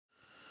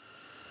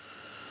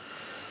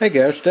Hey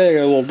guys, today I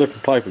got a little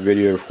different type of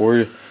video for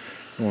you.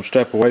 I'm going to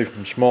step away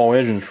from small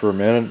engines for a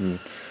minute and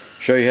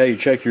show you how you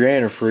check your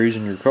antifreeze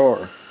in your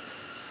car.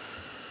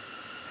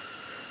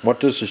 What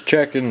this is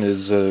checking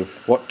is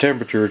what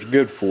temperature it's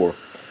good for.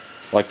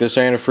 Like this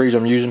antifreeze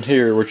I'm using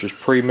here, which is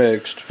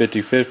pre-mixed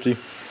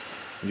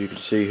 50-50. You can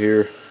see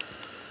here,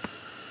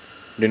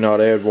 do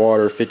not add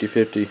water,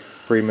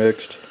 50-50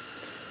 pre-mixed.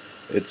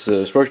 It's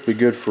supposed to be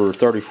good for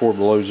 34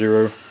 below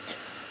zero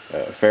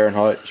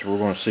Fahrenheit, so we're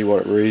going to see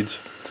what it reads.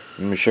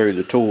 Let me show you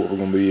the tool that we're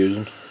going to be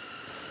using.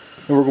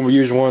 And we're going to be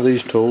using one of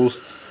these tools.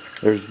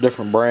 There's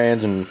different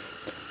brands and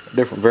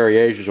different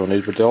variations on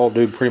these, but they all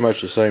do pretty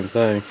much the same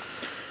thing.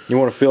 You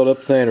want to fill it up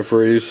with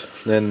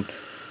antifreeze, then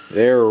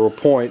the arrow will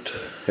point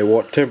at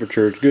what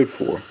temperature it's good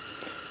for.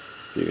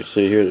 You can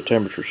see here the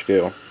temperature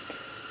scale.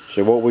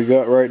 So what we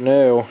got right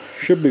now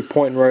should be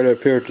pointing right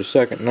up here at the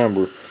second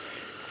number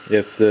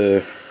if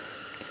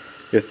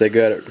they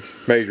got it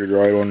measured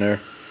right on there.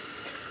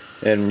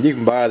 And you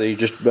can buy these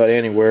just about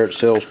anywhere. It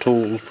sells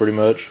tools pretty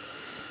much.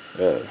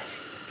 You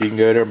can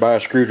go there and buy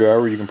a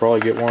screwdriver. You can probably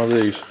get one of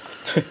these.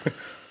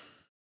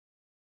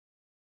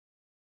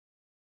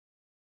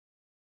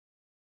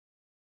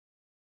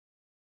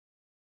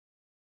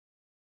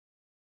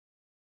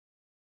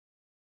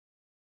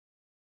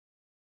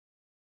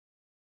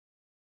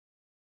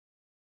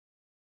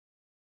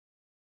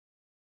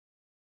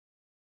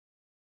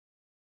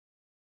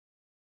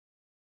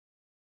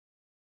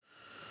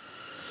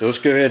 So let's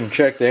go ahead and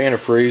check the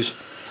antifreeze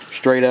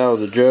straight out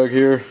of the jug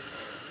here,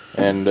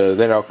 and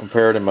then I'll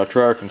compare it in my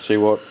truck and see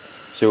what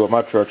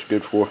my truck's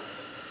good for.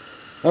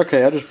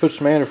 Okay, I just put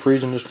some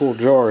antifreeze in this little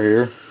jar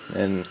here,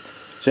 and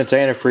since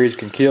antifreeze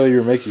can kill you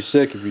or make you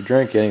sick if you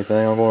drink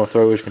anything, I'm going to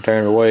throw this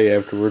container away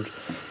afterwards,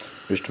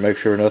 just to make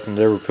sure nothing's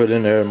ever put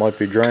in there that might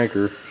be drank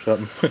or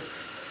something.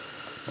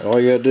 All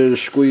you gotta do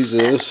is squeeze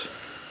this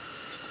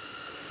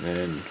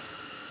and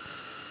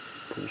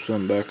pull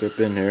some back up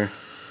in here.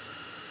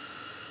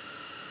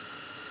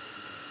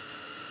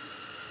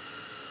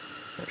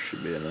 That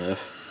should be enough.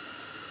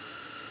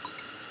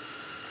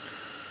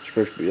 It's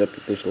supposed to be up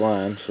at this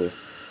line, so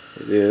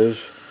it is.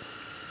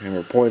 And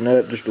we're pointing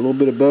at just a little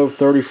bit above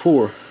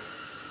 34.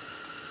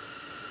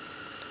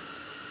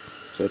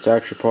 So it's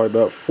actually probably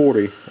about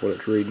 40 what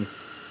it's reading.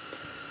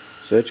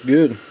 So that's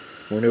good.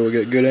 We know we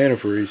got good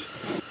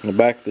antifreeze. In the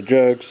back of the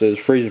jug says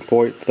freezing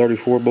point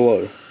 34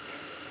 below.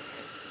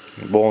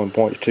 The boiling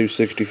point is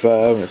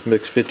 265 and it's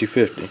mixed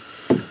 50-50.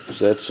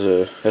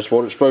 So that's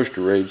what it's supposed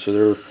to read.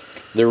 So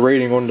their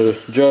reading on the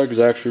jug is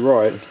actually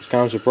right. It's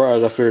kind of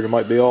surprised. I figured it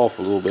might be off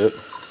a little bit.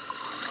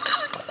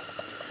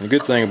 And the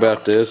good thing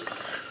about this,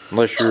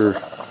 unless you're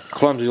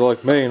clumsy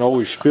like me and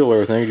always spill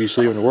everything you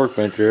see on the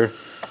workbench there,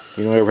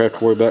 you don't ever have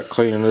to worry about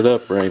cleaning it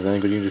up or anything,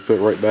 because you can just put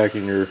it right back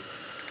in your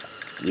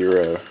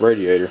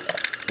radiator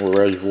or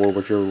reservoir,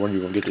 whichever one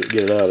you're going to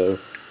get it out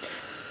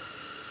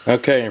of.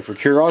 Okay, and for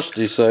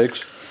curiosity's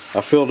sakes,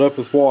 I filled up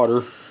with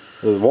water.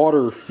 With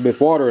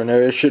water in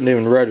there, it shouldn't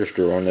even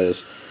register on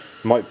this.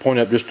 It might point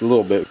up just a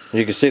little bit.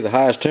 You can see the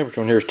highest temperature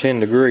on here is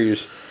 10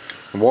 degrees.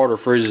 And water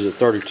freezes at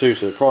 32,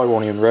 so it probably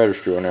won't even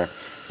register on there.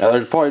 Now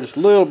there's probably just a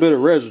little bit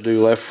of residue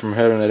left from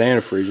having that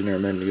antifreeze in there a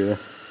minute ago.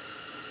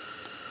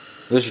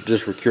 This is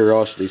just for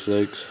curiosity's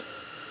sakes.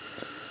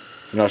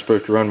 You're not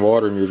supposed to run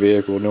water in your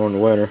vehicle during the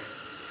winter.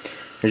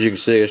 As you can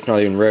see, it's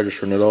not even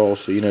registering at all,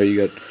 so you know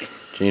you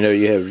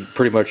have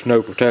pretty much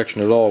no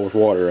protection at all with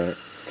water in it.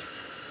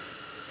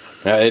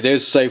 Now it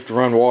is safe to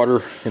run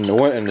water in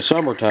the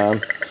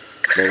summertime,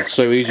 but it's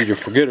so easy to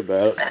forget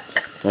about it.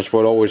 That's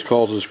what always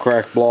causes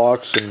cracked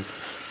blocks and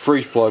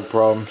freeze plug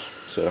problems.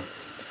 So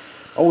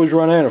always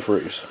run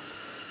antifreeze.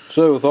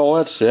 So with all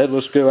that said,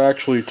 let's go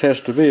actually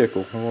test the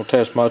vehicle. I'm going to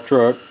test my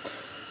truck.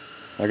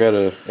 I got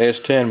a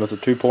S10 with a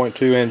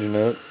 2.2 engine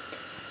in it.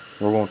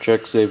 We're going to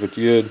check to see if it's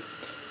good.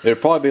 It'll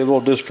probably be a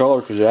little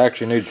discolored because it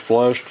actually needs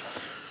flushed,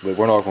 but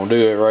we're not going to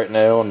do it right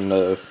now, and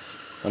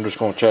I'm just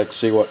going to check to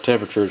see what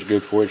temperature it's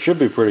good for. It should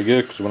be pretty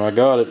good, because when I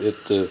got it,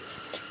 it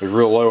was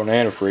real low on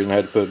antifreeze and I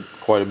had to put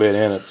quite a bit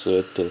in it,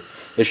 so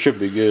it should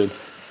be good.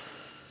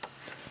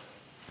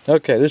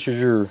 Okay, this is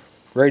your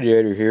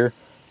radiator here,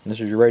 and this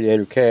is your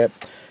radiator cap.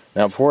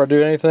 Now before I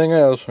do anything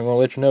else, I'm going to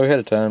let you know ahead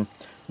of time,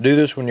 do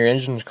this when your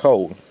engine's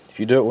cold. If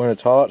you do it when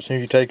it's hot, as soon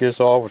as you take this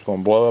off, it's going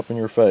to blow up in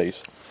your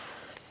face.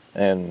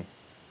 And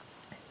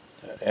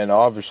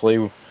obviously,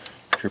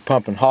 if you're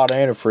pumping hot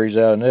antifreeze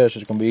out in this,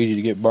 it's going to be easy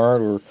to get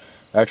burned, or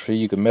actually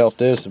you can melt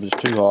this if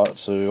it's too hot.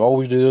 So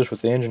always do this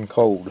with the engine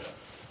cold.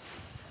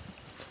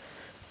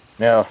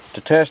 Now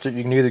to test it,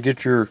 you can either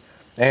get your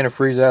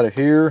antifreeze out of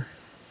here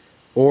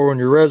or in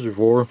your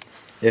reservoir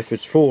if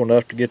it's full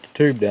enough to get the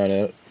tube down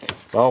in it.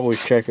 I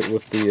always check it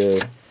with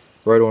the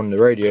right on the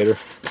radiator.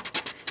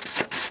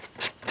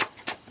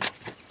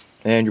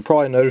 And you're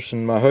probably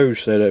noticing my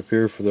hose set up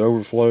here for the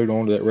overflow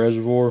onto that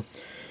reservoir.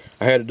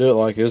 I had to do it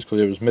like this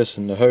because it was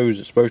missing the hose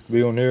that's supposed to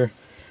be on here.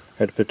 I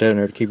had to put that in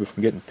there to keep it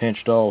from getting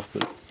pinched off,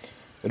 but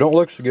it don't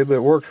look so good, but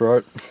it works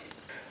right.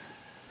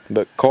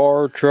 But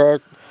car,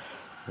 truck,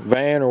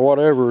 van, or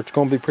whatever, it's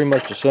going to be pretty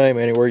much the same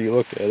anywhere you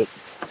look at it.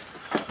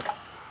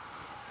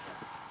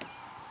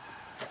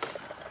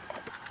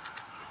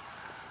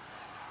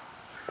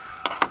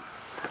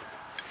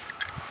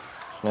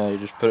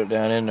 Put it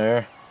down in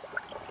there.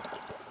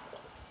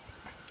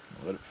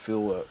 Let it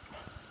fill up.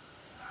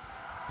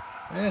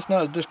 And it's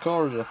not as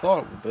discolored as I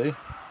thought it would be.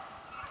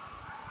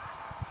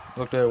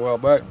 Looked at it a while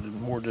back and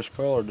it's more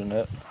discolored than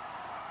that.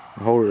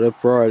 Hold it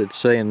upright, it's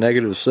saying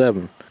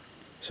 -7.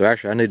 So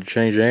actually I need to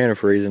change the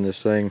antifreeze in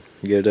this thing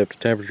to get it up to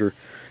temperature.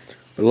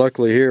 But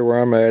luckily here where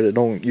I'm at, it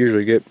don't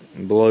usually get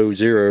below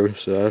 0,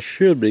 so I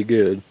should be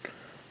good.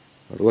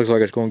 If it looks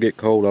like it's going to get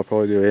cold, I'll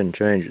probably go ahead and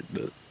change it.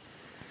 But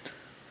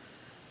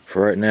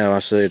for right now, I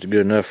say it's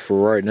good enough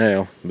for right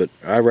now. But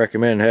I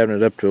recommend having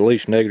it up to at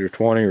least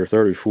 -20 or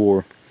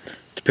 34,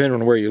 depending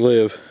on where you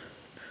live.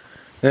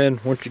 Then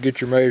once you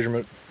get your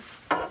measurement,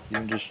 you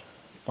can just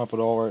pump it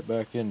all right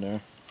back in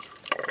there.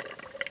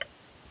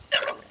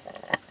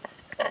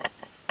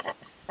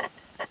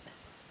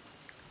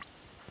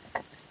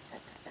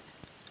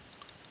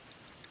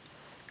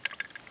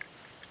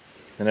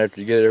 And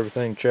after you get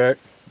everything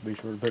checked, be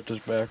sure to put this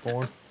back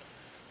on.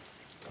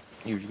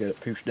 Usually got it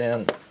pushed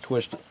down and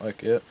twist it like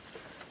that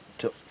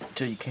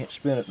until you can't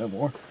spin it no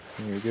more,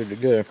 and you're good to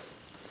go.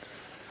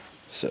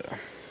 So,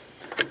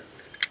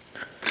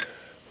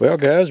 well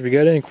guys, if you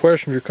got any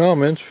questions or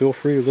comments, feel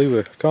free to leave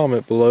a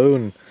comment below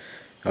and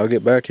I'll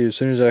get back to you as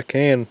soon as I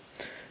can.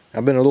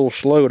 I've been a little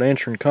slow at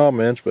answering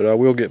comments, but I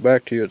will get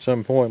back to you at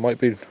some point. It might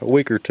be a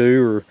week or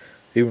two or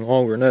even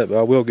longer than that, but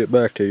I will get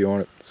back to you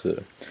on it.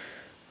 So,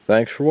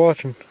 thanks for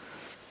watching.